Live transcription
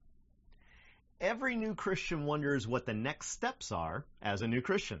every new Christian wonders what the next steps are as a new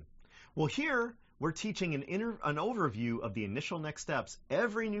Christian. Well, here we're teaching an overview of the initial next steps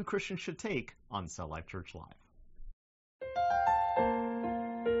every new Christian should take on Cell Life Church Live.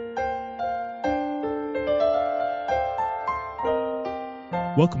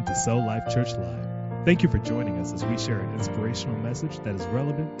 Welcome to Cell Life Church Live. Thank you for joining us as we share an inspirational message that is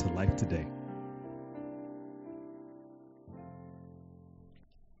relevant to life today.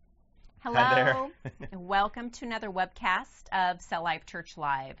 Hello, Hi there. and welcome to another webcast of Cell Life Church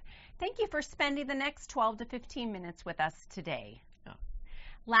Live. Thank you for spending the next 12 to 15 minutes with us today. Yeah.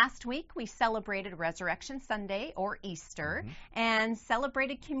 Last week, we celebrated Resurrection Sunday, or Easter, and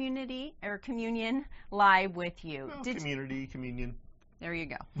celebrated communion live with you. Well, communion. There you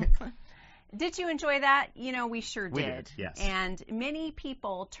go. Did you enjoy that? You know, we sure did. We did, yes. And many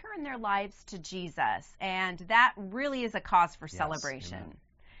people turn their lives to Jesus, and that really is a cause for celebration. Amen.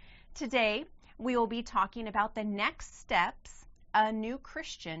 Today, we will be talking about the next steps a new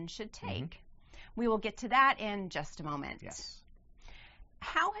Christian should take. We will get to that in just a moment. Yes.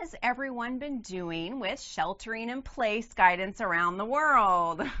 How has everyone been doing with sheltering in place guidance around the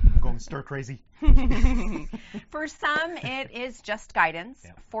world? I'm going stir crazy. For some, it is just guidance.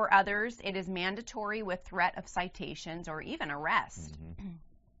 Yeah. For others, it is mandatory with threat of citations or even arrest.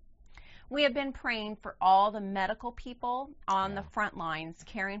 We have been praying for all the medical people on the front lines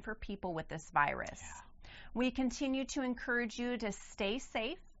caring for people with this virus. We continue to encourage you to stay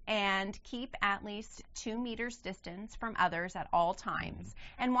safe and keep at least 2 meters distance from others at all times,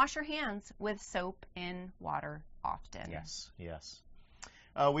 and wash your hands with soap and water often. Yes.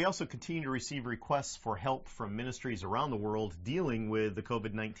 We also continue to receive requests for help from ministries around the world dealing with the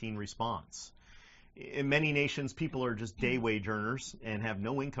COVID-19 response. In many nations, people are just day wage earners and have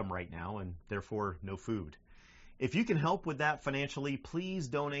no income right now and therefore no food. If you can help with that financially, please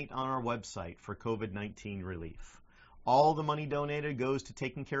donate on our website for COVID-19 relief. All the money donated goes to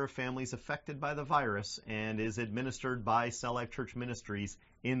taking care of families affected by the virus and is administered by Cell Life Church Ministries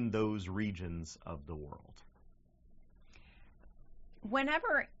in those regions of the world.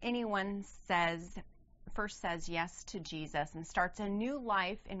 Whenever anyone first says yes to Jesus and starts a new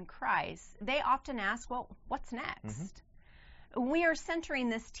life in Christ, they often ask, well, what's next? We are centering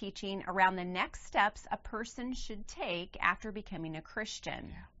this teaching around the next steps a person should take after becoming a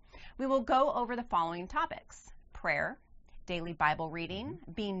Christian. We will go over the following topics: prayer, daily Bible reading,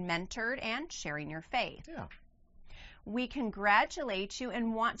 being mentored, and sharing your faith. We congratulate you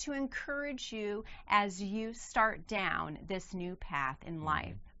and want to encourage you as you start down this new path in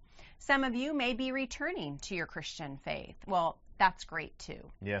life. Some of you may be returning to your Christian faith. Well, that's great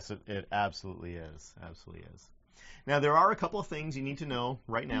too. Yes, it absolutely is. Absolutely is. Now, there are a couple of things you need to know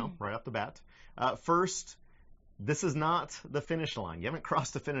right now, right off the bat. First, this is not the finish line. You haven't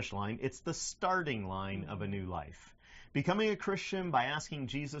crossed the finish line. It's the starting line of a new life. Becoming a Christian by asking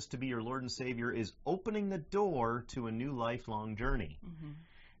Jesus to be your Lord and Savior is opening the door to a new lifelong journey.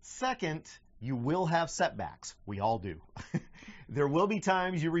 Second, you will have setbacks. We all do. There will be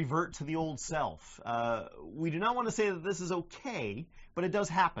times you revert to the old self. We do not want to say that this is okay, but it does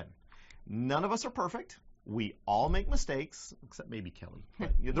happen. None of us are perfect. We all make mistakes, except maybe Kelly.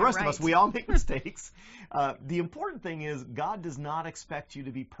 But the rest of us, we all make mistakes. The important thing is God does not expect you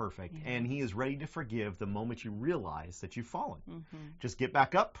to be perfect, and He is ready to forgive the moment you realize that you've fallen. Just get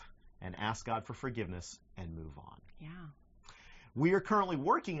back up and ask God for forgiveness and move on. We are currently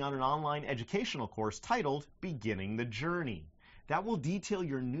working on an online educational course titled Beginning the Journey. That will detail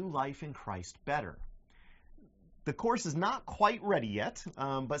your new life in Christ better. The course is not quite ready yet,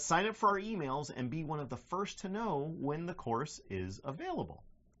 but sign up for our emails and be one of the first to know when the course is available.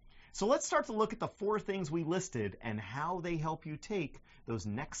 So let's start to look at the 4 things we listed and how they help you take those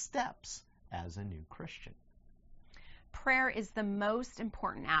next steps as a new Christian. Prayer is the most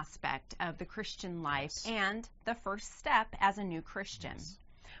important aspect of the Christian life and the first step as a new Christian.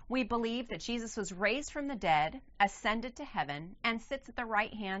 We believe that Jesus was raised from the dead, ascended to heaven, and sits at the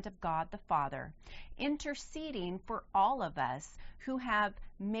right hand of God the Father, interceding for all of us who have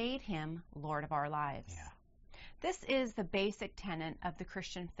made Him Lord of our lives. This is the basic tenet of the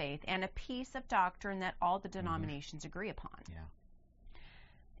Christian faith and a piece of doctrine that all the denominations agree upon.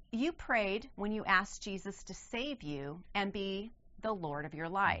 You prayed when you asked Jesus to save you and be the Lord of your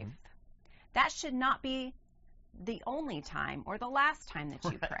life. That should not be the only time or the last time that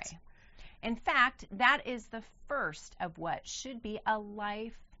you pray. In fact, that is the first of what should be a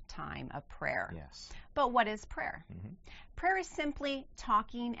lifetime of prayer. But what is prayer? Prayer is simply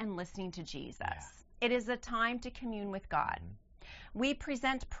talking and listening to Jesus. It is a time to commune with God. We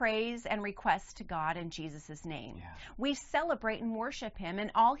present praise and requests to God in Jesus' name. Yeah. We celebrate and worship him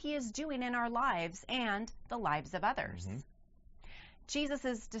and all he is doing in our lives and the lives of others. Mhm.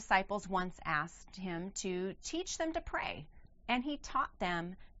 Jesus' disciples once asked him to teach them to pray, and he taught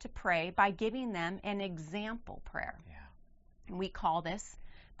them to pray by giving them an example prayer. Yeah. We call this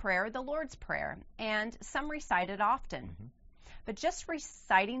prayer the Lord's Prayer, and some recite it often. Mhm. But just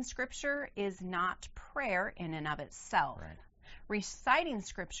reciting Scripture is not prayer in and of itself. Right. Reciting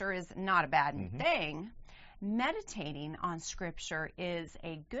Scripture is not a bad Mhm. thing. Meditating on Scripture is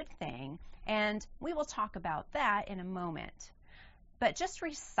a good thing, and we will talk about that in a moment. But just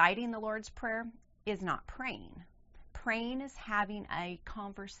reciting the Lord's Prayer is not praying. Praying is having a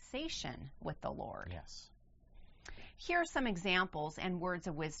conversation with the Lord. Yes. Here are some examples and words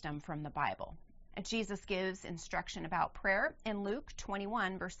of wisdom from the Bible. Jesus gives instruction about prayer in Luke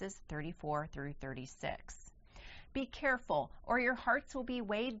 21, verses 34 through 36. Be careful, or your hearts will be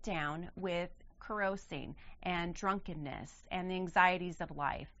weighed down with carousing and drunkenness and the anxieties of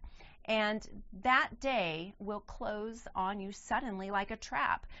life. And that day will close on you suddenly like a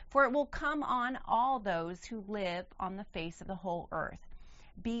trap, for it will come on all those who live on the face of the whole earth.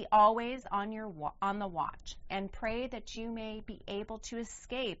 Be always on the watch, and pray that you may be able to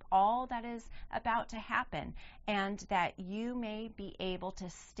escape all that is about to happen, and that you may be able to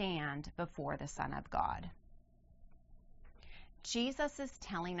stand before the Son of God. Jesus is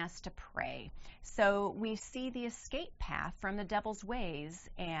telling us to pray, so we see the escape path from the devil's ways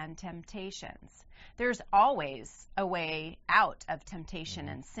and temptations. There's always a way out of temptation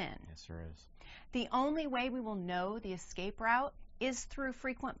and sin. Yes, there is. The only way we will know the escape route is through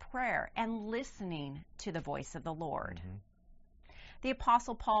frequent prayer and listening to the voice of the Lord. Mhm. The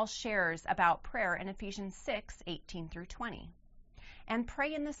Apostle Paul shares about prayer in Ephesians 6:18 through 20. And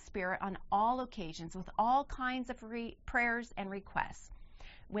pray in the Spirit on all occasions with all kinds of prayers and requests.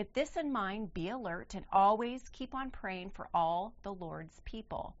 With this in mind, be alert and always keep on praying for all the Lord's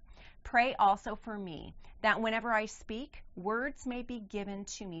people. Pray also for me, that whenever I speak, words may be given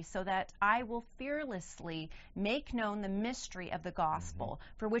to me, so that I will fearlessly make known the mystery of the gospel,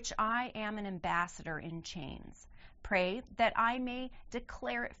 for which I am an ambassador in chains. Pray that I may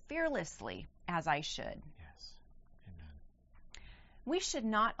declare it fearlessly as I should. Yes. Amen. We should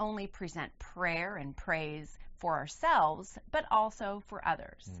not only present prayer and praise for ourselves, but also for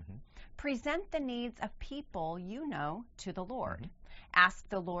others. Mhm. Present the needs of people you know to the Lord. Mhm. Ask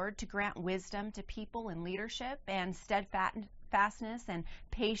the Lord to grant wisdom to people in leadership and steadfastness and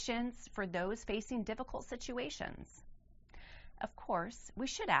patience for those facing difficult situations. Of course, we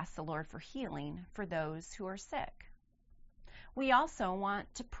should ask the Lord for healing for those who are sick. We also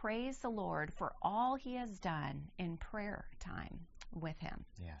want to praise the Lord for all he has done in prayer time with him.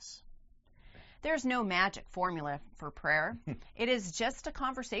 Yes. There's no magic formula for prayer. It is just a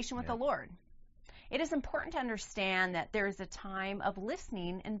conversation with the Lord. It is important to understand that there is a time of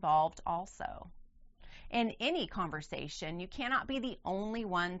listening involved also. In any conversation, you cannot be the only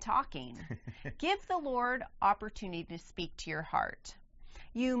one talking. Give the Lord opportunity to speak to your heart.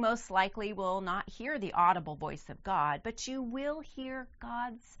 You most likely will not hear the audible voice of God, but you will hear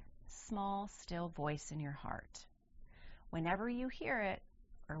God's small, still voice in your heart. Whenever you hear it,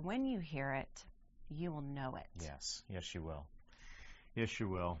 or when you hear it, you will know it. Yes. Yes, you will. Yes, you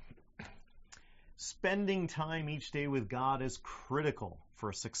will. Spending time each day with God is critical for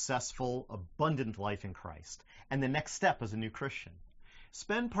a successful, abundant life in Christ, and the next step as a new Christian.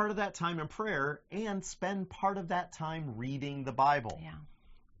 Spend part of that time in prayer and spend part of that time reading the Bible. Yeah.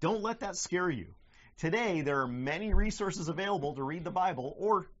 Don't let that scare you. Today, there are many resources available to read the Bible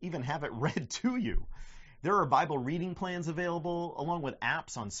or even have it read to you. There are Bible reading plans available, along with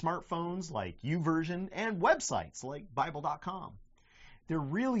apps on smartphones like YouVersion and websites like Bible.com. There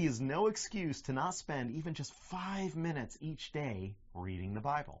really is no excuse to not spend even just 5 minutes each day reading the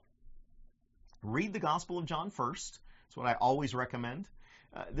Bible. Read the Gospel of John first. That's what I always recommend.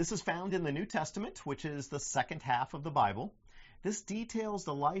 This is found in the New Testament, which is the second half of the Bible. This details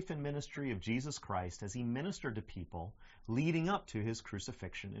the life and ministry of Jesus Christ as he ministered to people leading up to his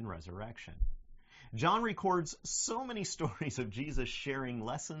crucifixion and resurrection. John records so many stories of Jesus sharing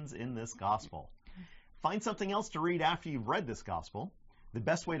lessons in this gospel. Find something else to read after you've read this gospel. The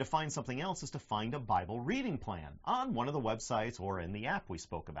best way to find something else is to find a Bible reading plan on one of the websites or in the app we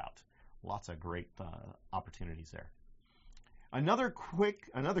spoke about. Lots of great opportunities there. Another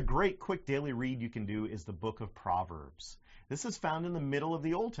great quick daily read you can do is the book of Proverbs. This is found in the middle of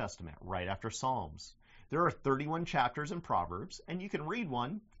the Old Testament, right after Psalms. There are 31 chapters in Proverbs, and you can read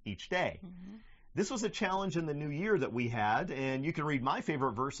one each day. Mm-hmm. This was a challenge in the new year that we had, and you can read my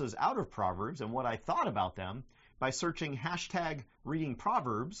favorite verses out of Proverbs and what I thought about them by searching hashtag reading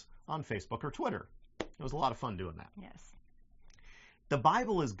Proverbs on Facebook or Twitter. It was a lot of fun doing that. Yes. The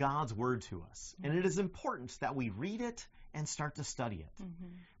Bible is God's word to us, and it is important that we read it and start to study it. Mm-hmm.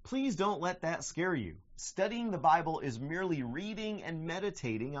 Please don't let that scare you. Studying the Bible is merely reading and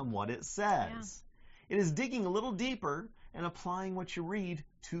meditating on what it says. It is digging a little deeper and applying what you read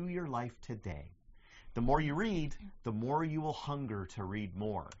to your life today. The more you read, the more you will hunger to read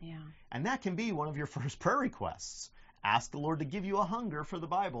more. Yeah. And that can be one of your first prayer requests. Ask the Lord to give you a hunger for the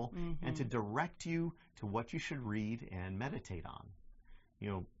Bible and to direct you to what you should read and meditate on. You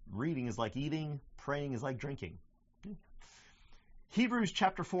know, reading is like eating, praying is like drinking. Hebrews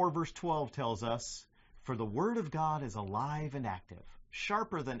chapter 4, verse 12 tells us, "For the word of God is alive and active,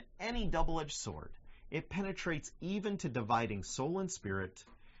 sharper than any double-edged sword. It penetrates even to dividing soul and spirit,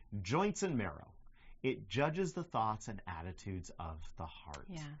 joints and marrow. It judges the thoughts and attitudes of the heart."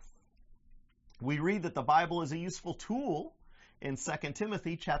 Yes. We read that the Bible is a useful tool in 2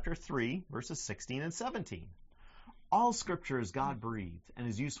 Timothy chapter 3, verses 16 and 17. All Scripture is God-breathed and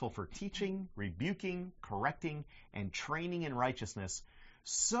is useful for teaching, rebuking, correcting, and training in righteousness,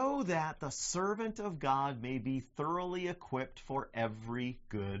 so that the servant of God may be thoroughly equipped for every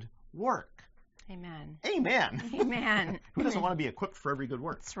good work. Amen. Amen. Amen. Who doesn't want to be equipped for every good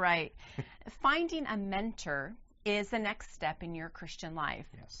work? That's right. Finding a mentor is the next step in your Christian life.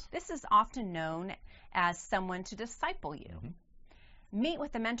 Yes. This is often known as someone to disciple you. Mm-hmm. Meet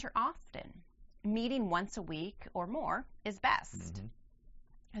with a mentor often. Meeting once a week or more is best. Mm-hmm.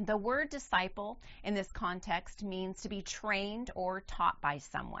 And the word disciple in this context means to be trained or taught by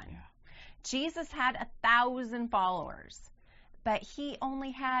someone. Yeah. Jesus had 1,000 followers, but he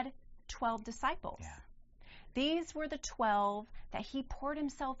only had 12 disciples. Yeah. These were the 12 that he poured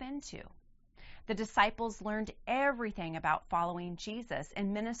himself into. The disciples learned everything about following Jesus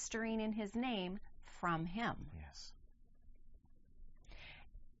and ministering in his name from him. Yes.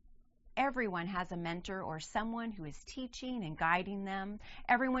 Everyone has a mentor or someone who is teaching and guiding them.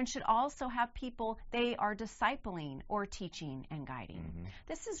 Everyone should also have people they are discipling or teaching and guiding. Mm-hmm.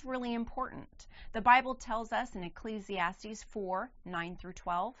 This is really important. The Bible tells us in Ecclesiastes 4, 9 through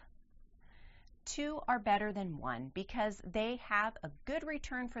 12, 2 are better than 1 because they have a good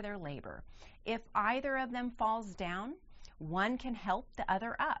return for their labor. If either of them falls down, one can help the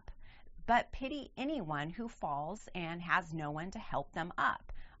other up. But pity anyone who falls and has no one to help them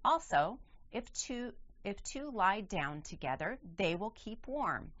up. Also, if two lie down together, they will keep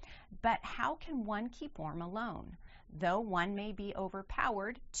warm. But how can one keep warm alone? Though one may be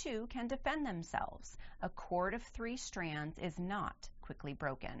overpowered, 2 can defend themselves. A cord of 3 strands is not quickly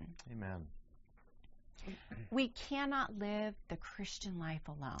broken. Amen. We cannot live the Christian life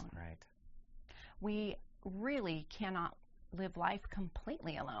alone. Right. We really cannot live life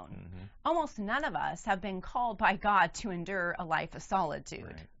completely alone. Mm-hmm. Almost none of us have been called by God to endure a life of solitude.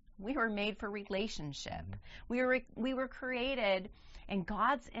 Right. We were made for relationship. Mm-hmm. We were created in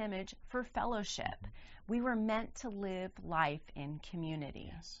God's image for fellowship. We were meant to live life in community.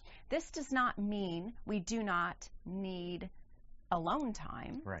 Yes. This does not mean we do not need alone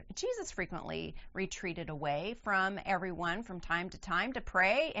time. Right. Jesus frequently retreated away from everyone from time to time to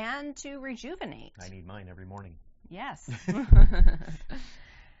pray and to rejuvenate. I need mine every morning. Yes.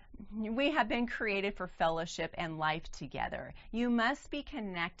 We have been created for fellowship and life together. You must be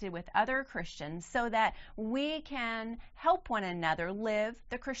connected with other Christians so that we can help one another live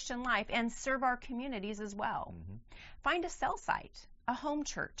the Christian life and serve our communities as well. Mm-hmm. Find a cell site, a home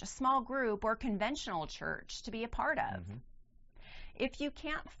church, a small group, or conventional church to be a part of. Mm-hmm. If you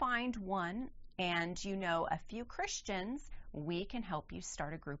can't find one and you know a few Christians, we can help you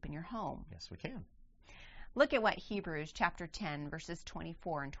start a group in your home. Yes, we can. Look at what Hebrews chapter 10, verses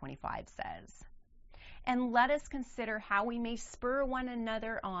 24 and 25 says. And let us consider how we may spur one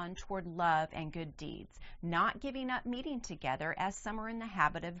another on toward love and good deeds, not giving up meeting together as some are in the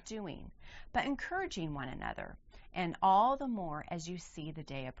habit of doing, but encouraging one another, and all the more as you see the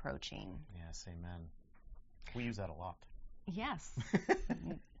day approaching. Yes, amen. We use that a lot. Yes,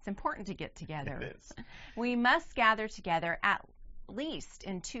 it's important to get together. It is. We must gather together at least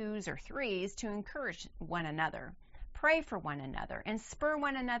in 2s or 3s to encourage one another, pray for one another, and spur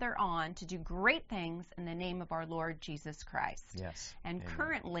one another on to do great things in the name of our Lord Jesus Christ. Yes. And amen.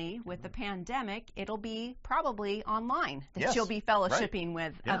 Currently, with the pandemic, it'll be probably online that Yes, you'll be fellowshipping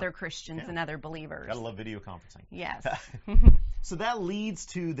with Yeah. other Christians Yeah. and other believers. Gotta love video conferencing. Yes. So that leads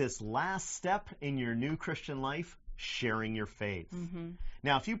to this last step in your new Christian life, sharing your faith. Mm-hmm.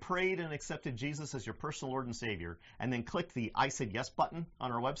 Now, if you prayed and accepted Jesus as your personal Lord and Savior, and then clicked the I said yes button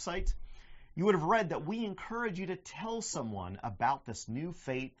on our website, you would have read that we encourage you to tell someone about this new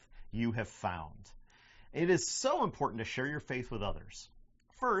faith you have found. It is so important to share your faith with others.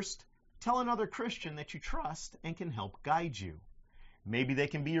 First, tell another Christian that you trust and can help guide you. Maybe they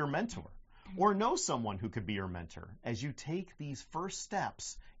can be your mentor, or know someone who could be your mentor as you take these first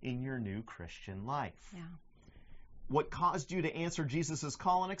steps in your new Christian life. Yeah. What caused you to answer Jesus'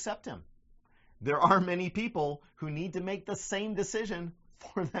 call and accept him? There are many people who need to make the same decision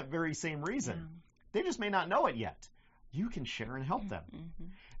for that very same reason. Yeah. They just may not know it yet. You can share and help them. Mm-hmm.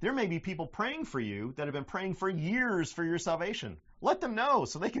 There may be people praying for you that have been praying for years for your salvation. Let them know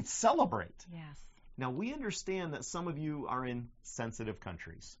so they can celebrate. Yes. Now, we understand that some of you are in sensitive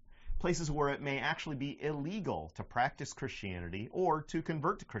countries, places where it may actually be illegal to practice Christianity or to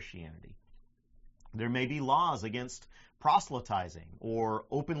convert to Christianity. There may be laws against proselytizing or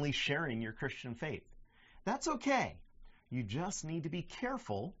openly sharing your Christian faith. That's okay. You just need to be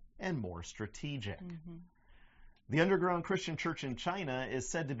careful and more strategic. Mm-hmm. The underground Christian church in China is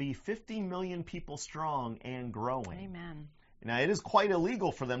said to be 50 million people strong and growing. Amen. Now, it is quite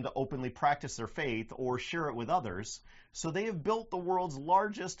illegal for them to openly practice their faith or share it with others, so they have built the world's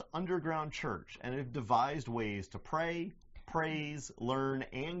largest underground church and have devised ways to pray, praise, learn,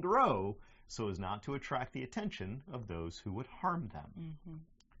 and grow so as not to attract the attention of those who would harm them. Mm-hmm.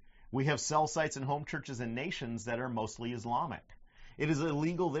 We have cell sites and home churches in nations that are mostly Islamic. It is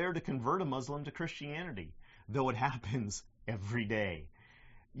illegal there to convert a Muslim to Christianity, though it happens every day.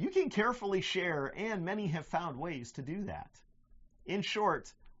 You can carefully share, and many have found ways to do that. In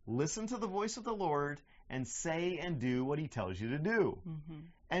short, listen to the voice of the Lord and say and do what he tells you to do. Mm-hmm.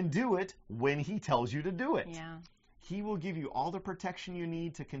 And do it when he tells you to do it. Yeah. He will give you all the protection you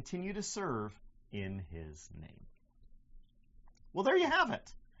need to continue to serve in his name. Well, there you have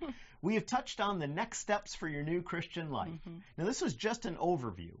it. We have touched on the next steps for your new Christian life. Mm-hmm. Now, this was just an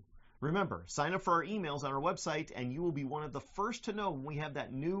overview. Remember, sign up for our emails on our website, and you will be one of the first to know when we have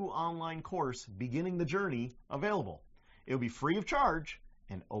that new online course, Beginning the Journey, available. It will be free of charge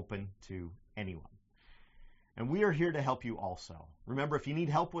and open to anyone. And we are here to help you also. Remember, if you need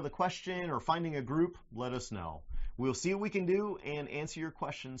help with a question or finding a group, let us know. We'll see what we can do and answer your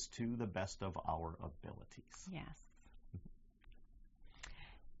questions to the best of our abilities. Yes.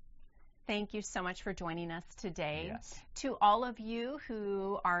 Thank you so much for joining us today. Yes. To all of you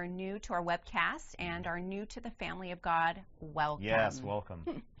who are new to our webcast and are new to the family of God, welcome. Yes,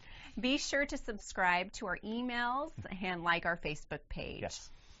 welcome. Be sure to subscribe to our emails and like our Facebook page. Yes.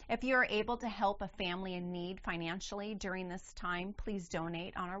 If you are able to help a family in need financially during this time, please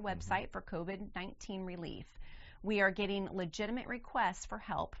donate on our website for COVID-19 relief. We are getting legitimate requests for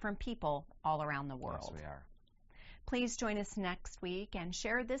help from people all around the world. Yes, we are. Please join us next week and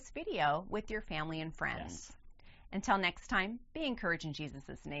share this video with your family and friends. Yes. Until next time, be encouraged in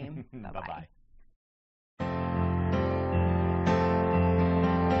Jesus' name. Bye-bye. Bye-bye.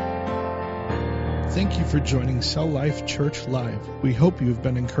 Thank you for joining Cell Life Church Live. We hope you have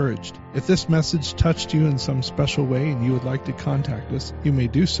been encouraged. If this message touched you in some special way and you would like to contact us, you may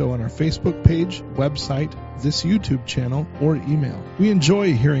do so on our Facebook page, website, this YouTube channel, or email. We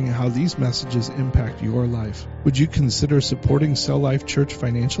enjoy hearing how these messages impact your life. Would you consider supporting Cell Life Church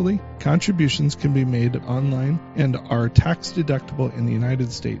financially? Contributions can be made online and are tax deductible in the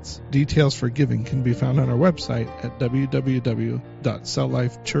United States. Details for giving can be found on our website at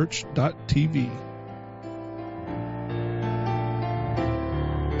www.celllifechurch.tv.